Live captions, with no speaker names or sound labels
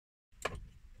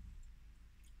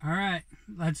All right,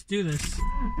 let's do this.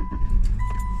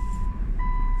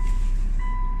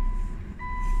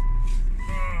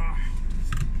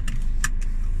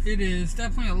 It is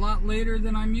definitely a lot later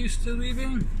than I'm used to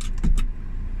leaving.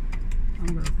 I'm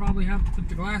going to probably have to put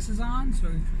the glasses on, so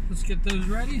let's get those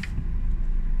ready.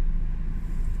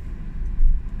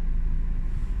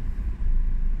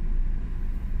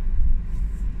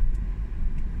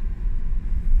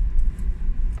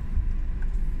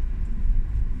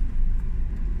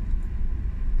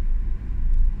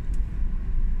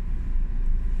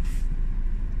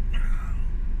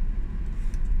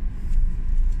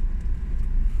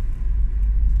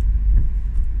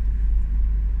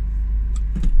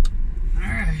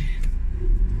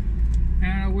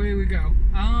 Away we go.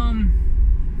 I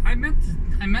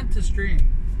meant to stream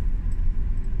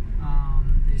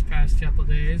these past couple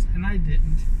days, and I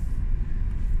didn't.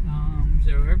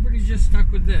 So everybody's just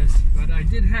stuck with this. But I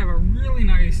did have a really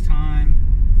nice time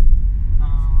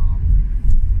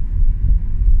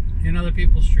in other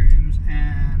people's streams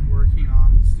and working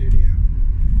on the studio.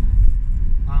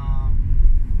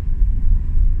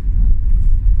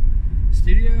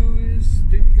 Studio is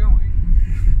going.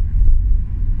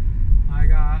 I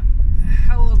got a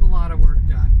hell of a lot of work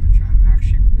done, which I'm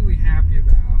actually really happy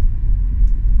about.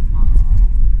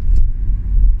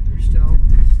 There's still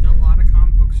a lot of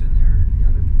comic books in there.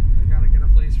 I gotta get a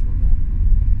place for them.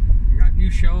 I got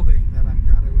new shelving that I've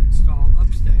got to install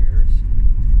upstairs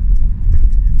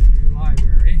in the new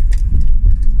library.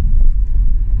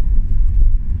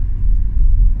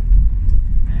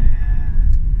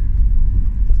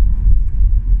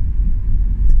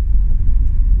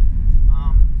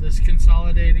 This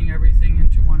consolidating everything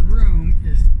into one room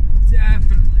is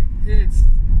definitely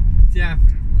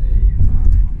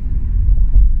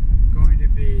going to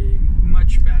be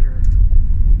much better.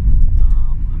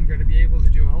 I'm going to be able to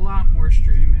do a lot more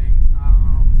streaming,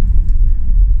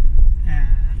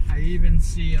 and I even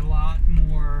see a lot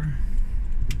more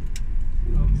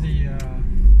of the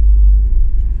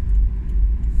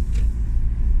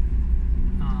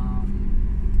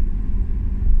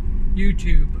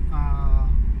YouTube,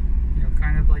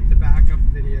 kind of like the backup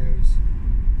videos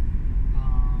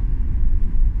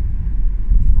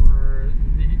for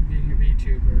being a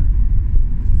VTuber.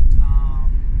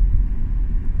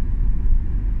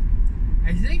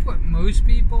 I think what most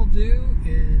people do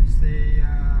is they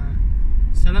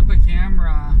set up a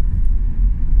camera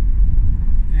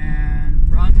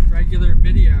and run regular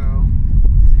video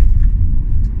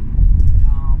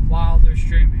while they're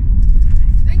streaming.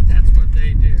 I think that's what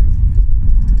they do.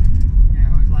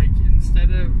 Like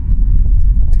instead of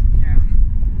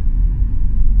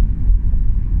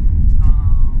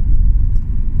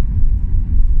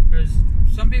because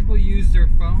some people use their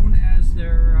phone as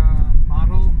their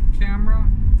model camera,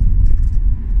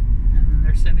 and then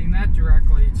they're sending that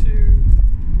directly to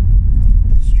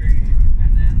stream,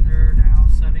 and then they're now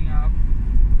setting up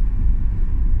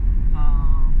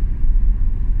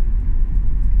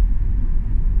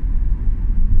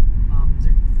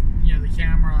the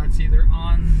camera that's either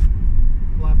on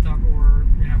the laptop or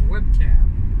you have a webcam,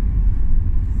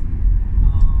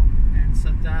 and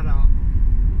set that up.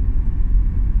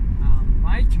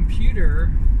 My computer,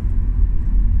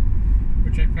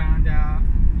 which I found out,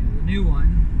 the new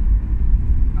one,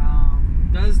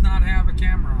 does not have a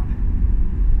camera on it.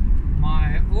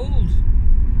 My old,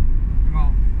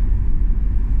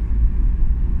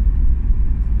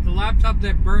 the laptop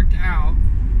that burnt out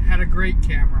had a great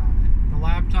camera on it. The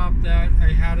laptop that I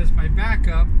had as my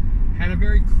backup had a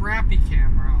very crappy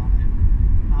camera on it.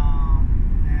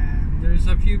 And there's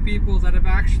a few people that have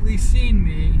actually seen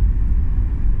me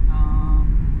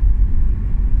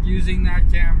using that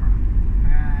camera.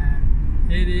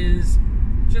 And it is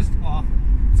just awful.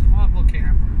 It's an awful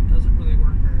camera. It doesn't really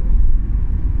work very well.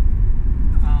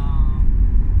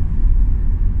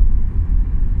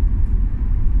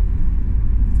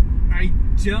 I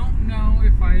don't know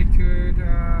if I could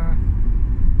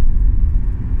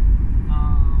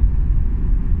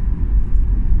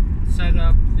set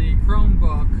up the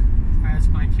Chromebook as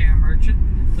my camera.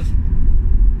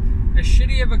 As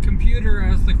shitty of a computer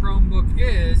as the Chromebook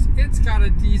is, it's got a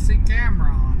decent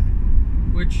camera on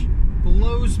it, which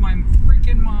blows my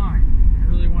freaking mind. I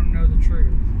really want to know the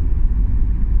truth.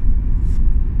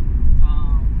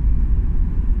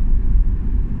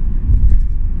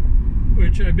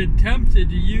 Which I've been tempted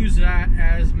to use that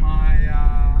as my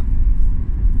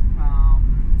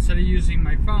instead of using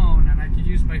my phone, and I could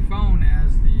use my phone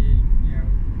as the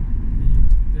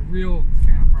real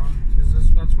camera, because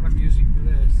that's what I'm using for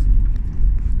this.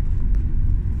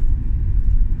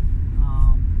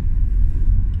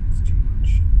 It's too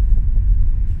much.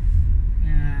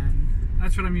 And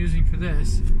that's what I'm using for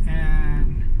this,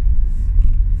 and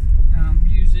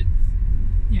use it,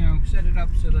 set it up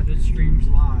so that it streams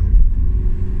live.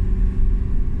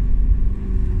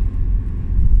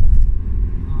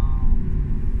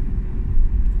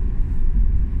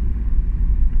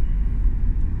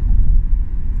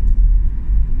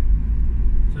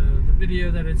 So the video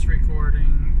that it's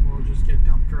recording will just get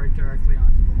dumped right directly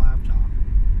onto the laptop,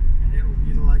 and it will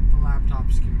be like the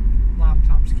laptop's camera.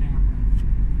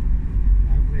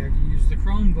 Hopefully I can use the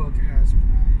Chromebook as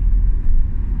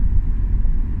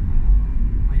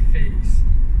my face.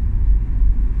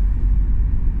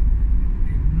 I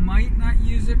might not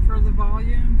use it for the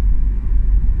volume.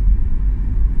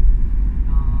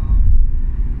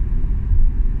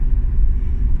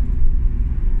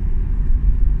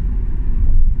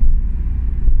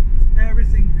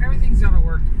 Everything's gotta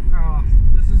work.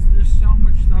 There's so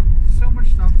much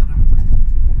stuff that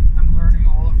I'm learning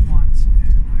all at once,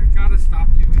 and I've got to stop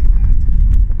doing that.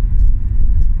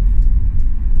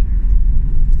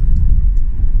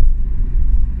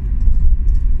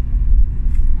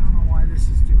 I don't know why this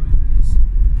is doing this.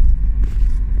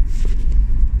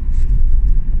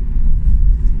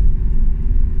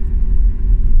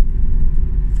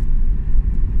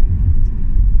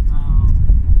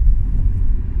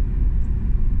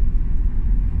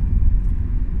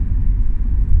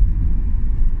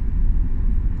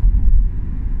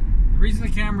 The reason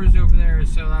the camera is over there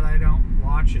is so that I don't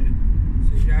watch it.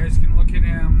 So you guys can look at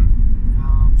him,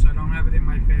 so I don't have it in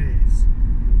my face.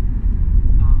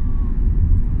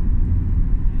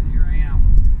 And here I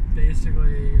am,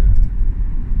 basically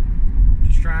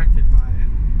distracted by it.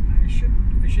 I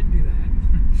should do that.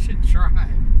 I should try.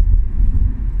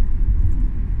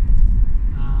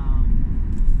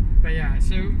 But yeah,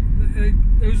 so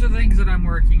those are the things that I'm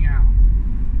working out.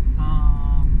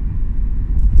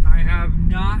 I have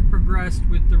not progressed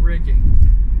with the rigging.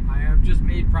 I have just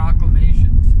made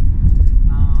proclamations.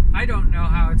 I don't know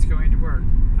how it's going to work.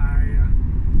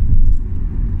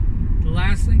 The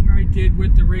last thing I did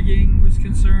with the rigging was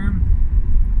concerned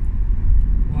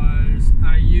was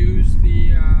I used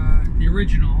the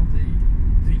original,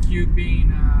 the Cube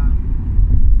being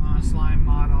slime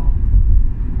model,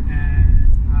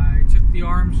 and I took the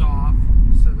arms off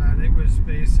so that it was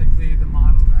basically the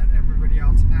model that everybody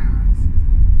else has.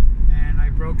 And I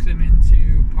broke them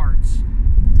into parts.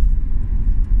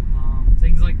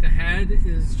 Things like the head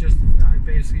is just, I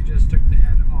basically just took the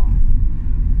head off.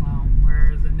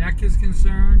 Where the neck is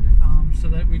concerned, so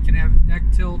that we can have neck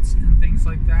tilts and things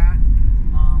like that,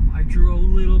 I drew a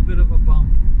little bit of a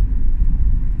bump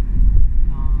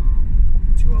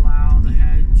to allow the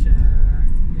head to,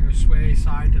 sway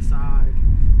side to side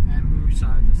and move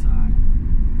side to side.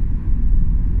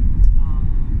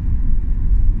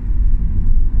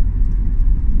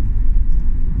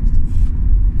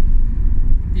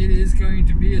 It is going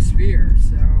to be a sphere,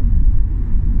 so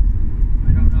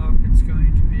I don't know if it's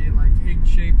going to be like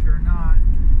egg-shaped or not,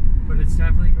 but it's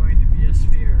definitely going to be a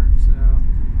sphere, so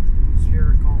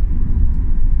spherical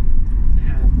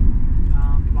head.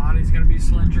 The body's going to be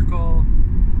cylindrical,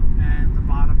 and the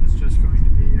bottom is just going to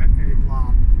be a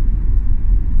blob.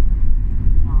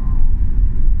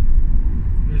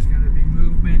 There's going to be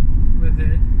movement with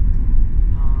it.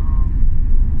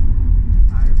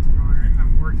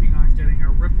 I'm working on getting a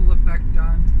ripple effect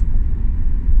done,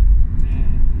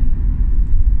 and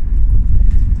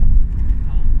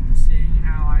seeing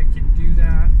how I can do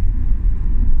that.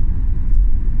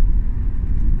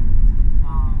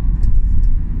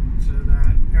 So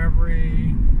that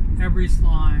every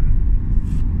slime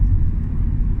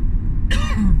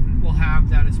will have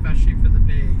that, especially for the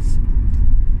base.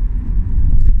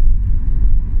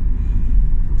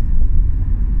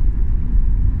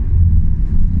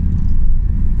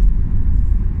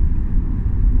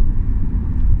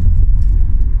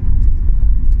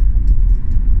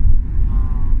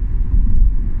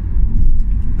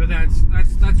 But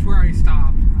that's where I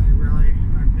stopped. I've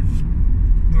been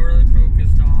more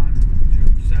focused on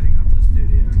setting up the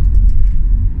studio.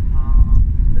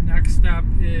 The next step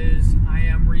is I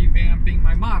am revamping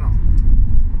my model,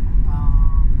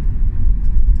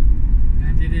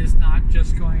 and it is not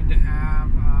just going to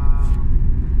have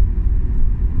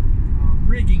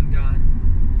rigging done.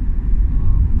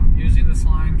 I'm using the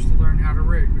slimes to learn how to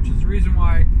rig, which is the reason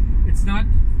why it's not.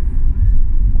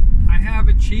 I have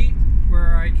a cheat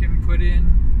where I can put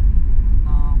in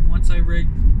once I rig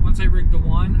the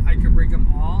one, I can rig them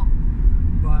all.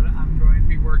 But I'm going to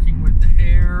be working with the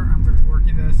hair. I'm going to be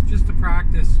working this just to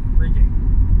practice rigging.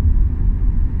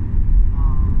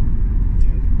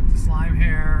 With the slime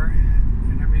hair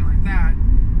and everything like that.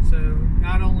 So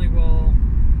not only will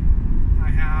I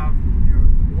have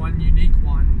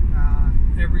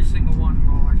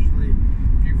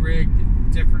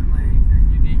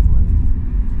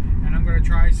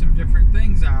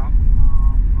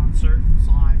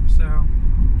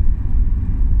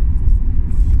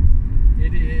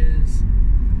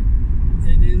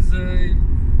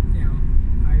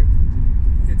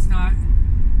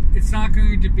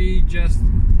to be just,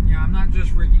 I'm not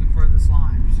just rigging for the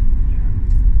slimes.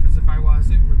 Because if I was,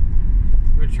 it would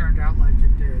have turned out like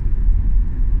it did.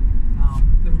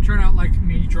 It would turn out like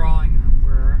me drawing them,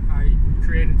 where I would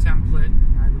create a template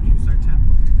and I would use that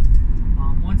template.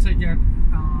 Once I get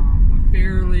a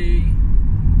fairly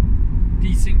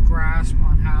decent grasp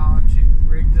on how to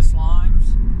rig the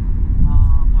slimes,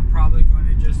 I'm probably going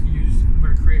to I'm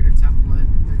going to create a template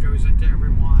that goes into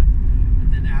every one,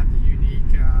 and then add the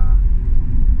unique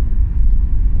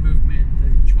movement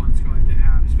that each one's going to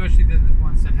have, especially the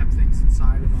ones that have things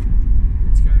inside of them.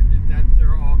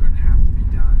 They're all going to have to be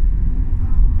done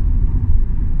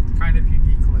kind of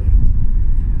uniquely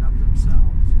in and of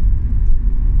themselves.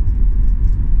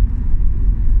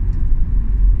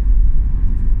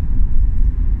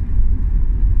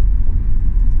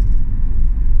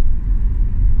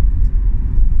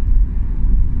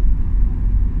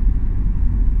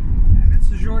 And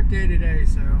it's a short day today,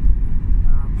 so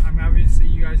I'm obviously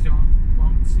you guys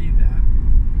won't see that.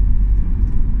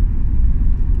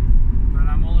 But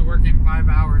I'm only working 5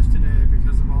 hours today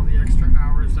because of all the extra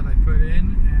hours that I put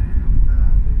in, and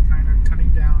they're kind of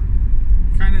cutting down.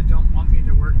 Kind of don't want me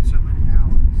to work so many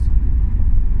hours.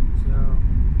 So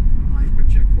I'm like,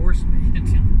 but you forced me.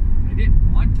 I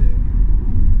didn't want to.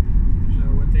 So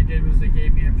what they did was they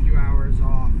gave me a few hours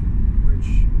off,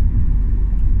 which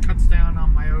cuts down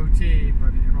on my OT,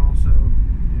 but it also,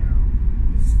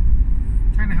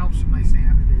 kind of helps with my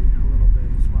sanity a little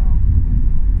bit as well.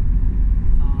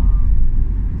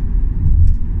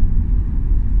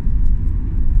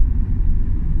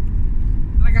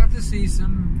 And I got to see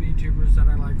some VTubers that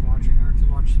I like watching. I got to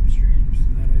watch some streams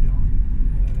that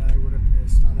I would have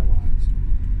missed otherwise,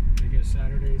 because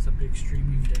Saturday is a big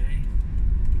streaming day.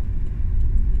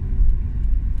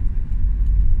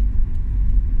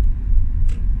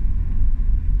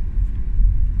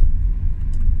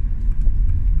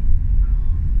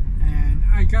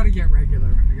 I gotta get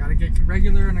regular. I gotta get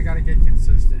regular, and I gotta get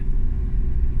consistent.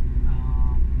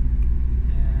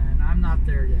 And I'm not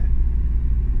there yet.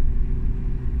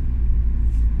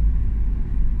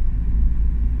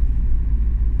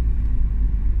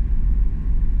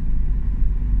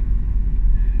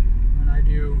 When I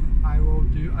do, I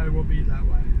will be that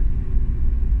way.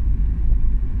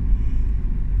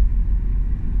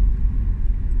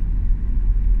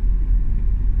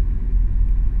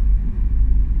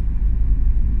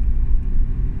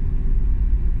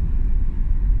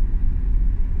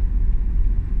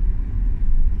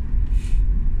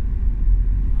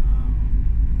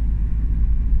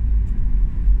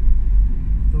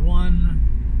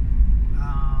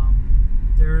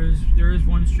 There is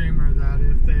one streamer that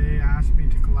if they ask me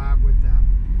to collab with them,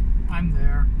 I'm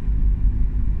there.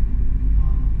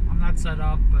 I'm not set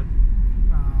up, but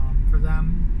for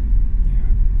them,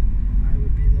 I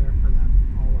would be there for them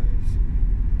always.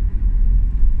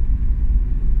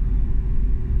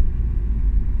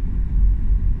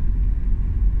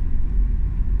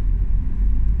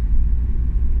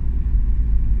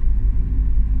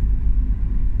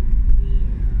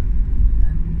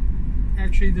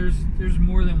 Actually, there's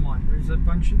more than one. There's a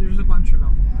bunch of them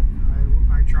that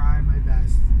I try my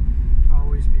best to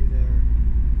always be there.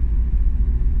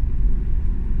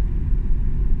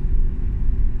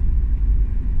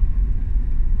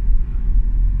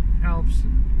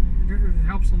 It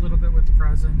helps a little bit with the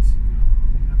presence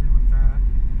and everything like that.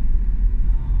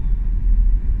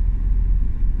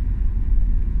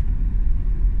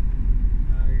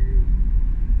 I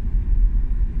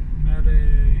met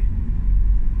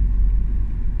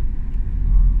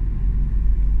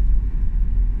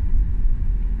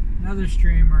another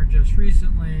streamer just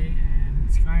recently, and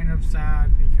it's kind of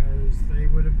sad because they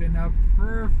would have been a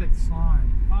perfect slime.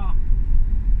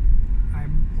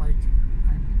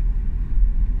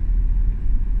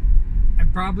 I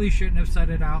probably shouldn't have said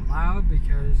it out loud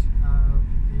because of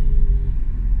the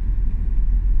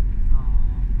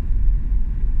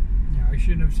I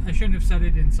shouldn't have said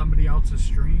it in somebody else's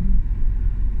stream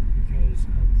because of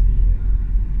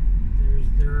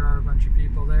there are a bunch of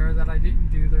people there that I didn't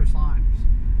do their slimes.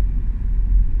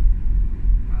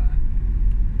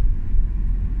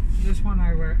 This one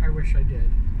I wish I did.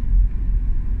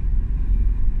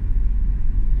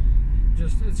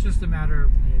 It's just a matter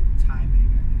of timing.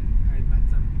 I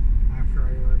met them after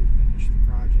I already finished the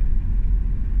project.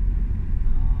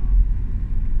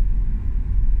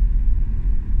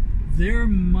 There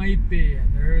might be,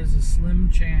 and there is a slim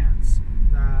chance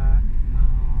that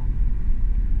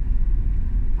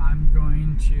I'm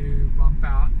going to bump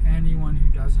out anyone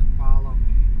who doesn't follow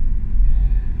me.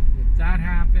 And if that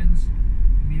happens,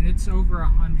 I mean, it's over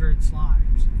 100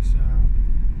 slimes, so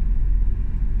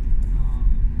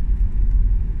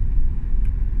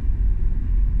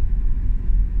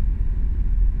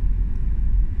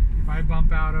I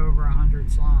bump out over 100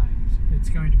 slimes, it's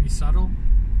going to be subtle,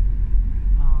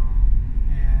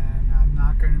 and I'm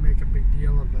not going to make a big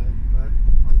deal of it. But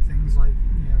like things like,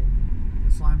 you know,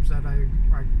 the slimes that I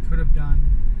could have done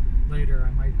later,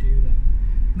 I might do them.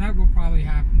 And that will probably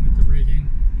happen with the rigging.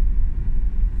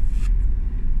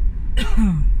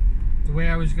 The way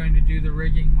I was going to do the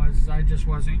rigging was I just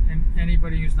wasn't, and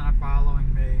anybody who's not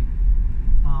following me,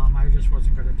 I just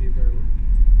wasn't going to do their,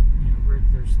 you know, rig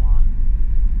their slime.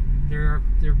 There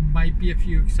might be a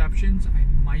few exceptions. I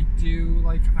might do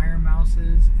like iron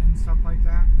mouses and stuff like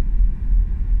that,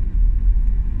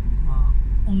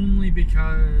 only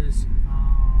because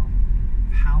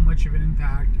how much of an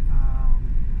impact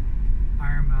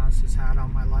Iron Mouse has had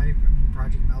on my life. I mean,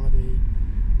 Project Melody.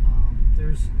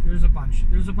 There's a bunch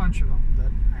of them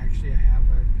that actually I have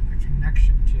a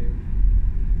connection to.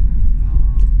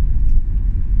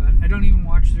 But I don't even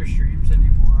watch their streams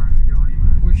anymore.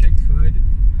 I wish I could.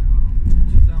 I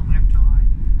just don't have time.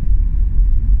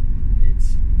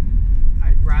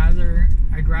 I'd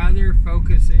rather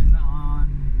focus in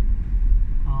on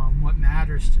what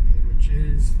matters to me, which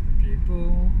is the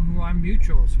people who I'm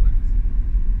mutuals with.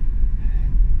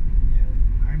 And you know,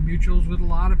 I'm mutuals with a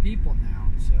lot of people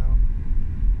now, so.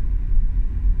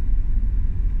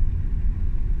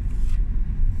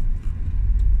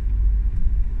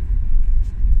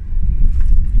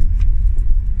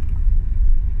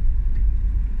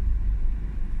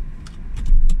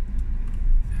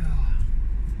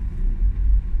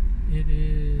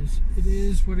 It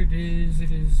is what it is.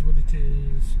 It is what it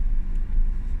is.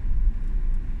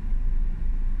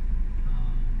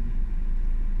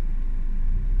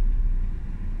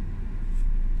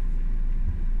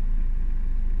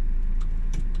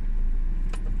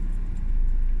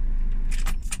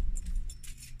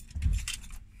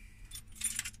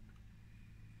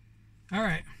 All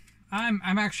right,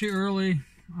 I'm actually early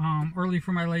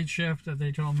for my late shift that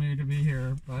they told me to be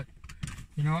here, but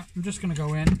you know what? I'm just gonna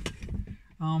go in.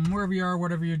 Wherever you are,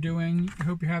 whatever you're doing, I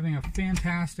hope you're having a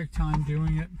fantastic time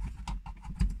doing it.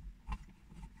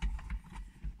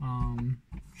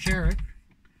 Share it.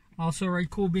 Also, write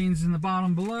cool beans in the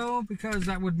bottom below, because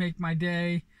that would make my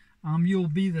day. You'll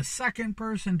be the second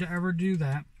person to ever do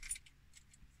that.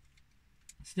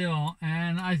 Still,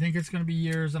 and I think it's going to be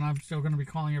years, and I'm still going to be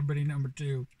calling everybody number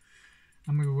 2.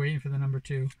 I'm going to be waiting for the number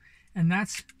 2. And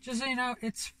that's, just so you know,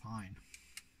 it's fine.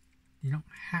 You don't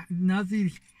have,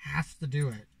 nothing has to do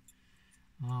it.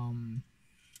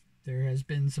 There has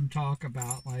been some talk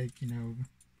about, like, you know,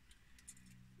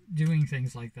 doing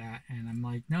things like that, and I'm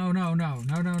like, no,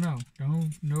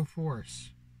 no force.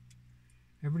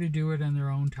 Everybody do it in their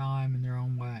own time, in their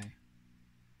own way.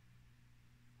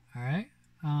 All right.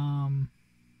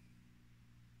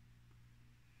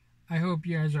 I hope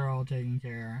you guys are all taken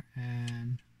care,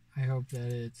 and I hope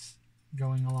that it's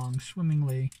going along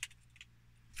swimmingly.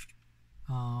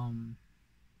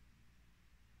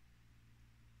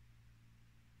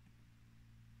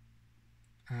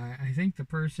 I think the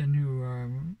person who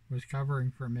was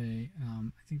covering for me, I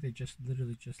think they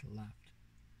literally just left.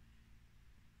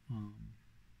 But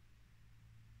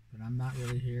I'm not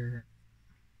really here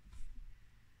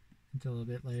until a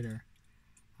bit later.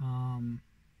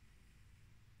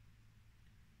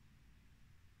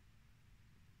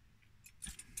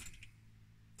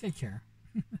 Take care.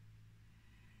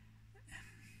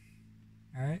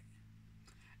 All right.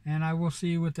 And I will see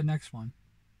you with the next one.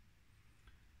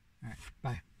 All right.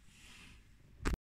 Bye.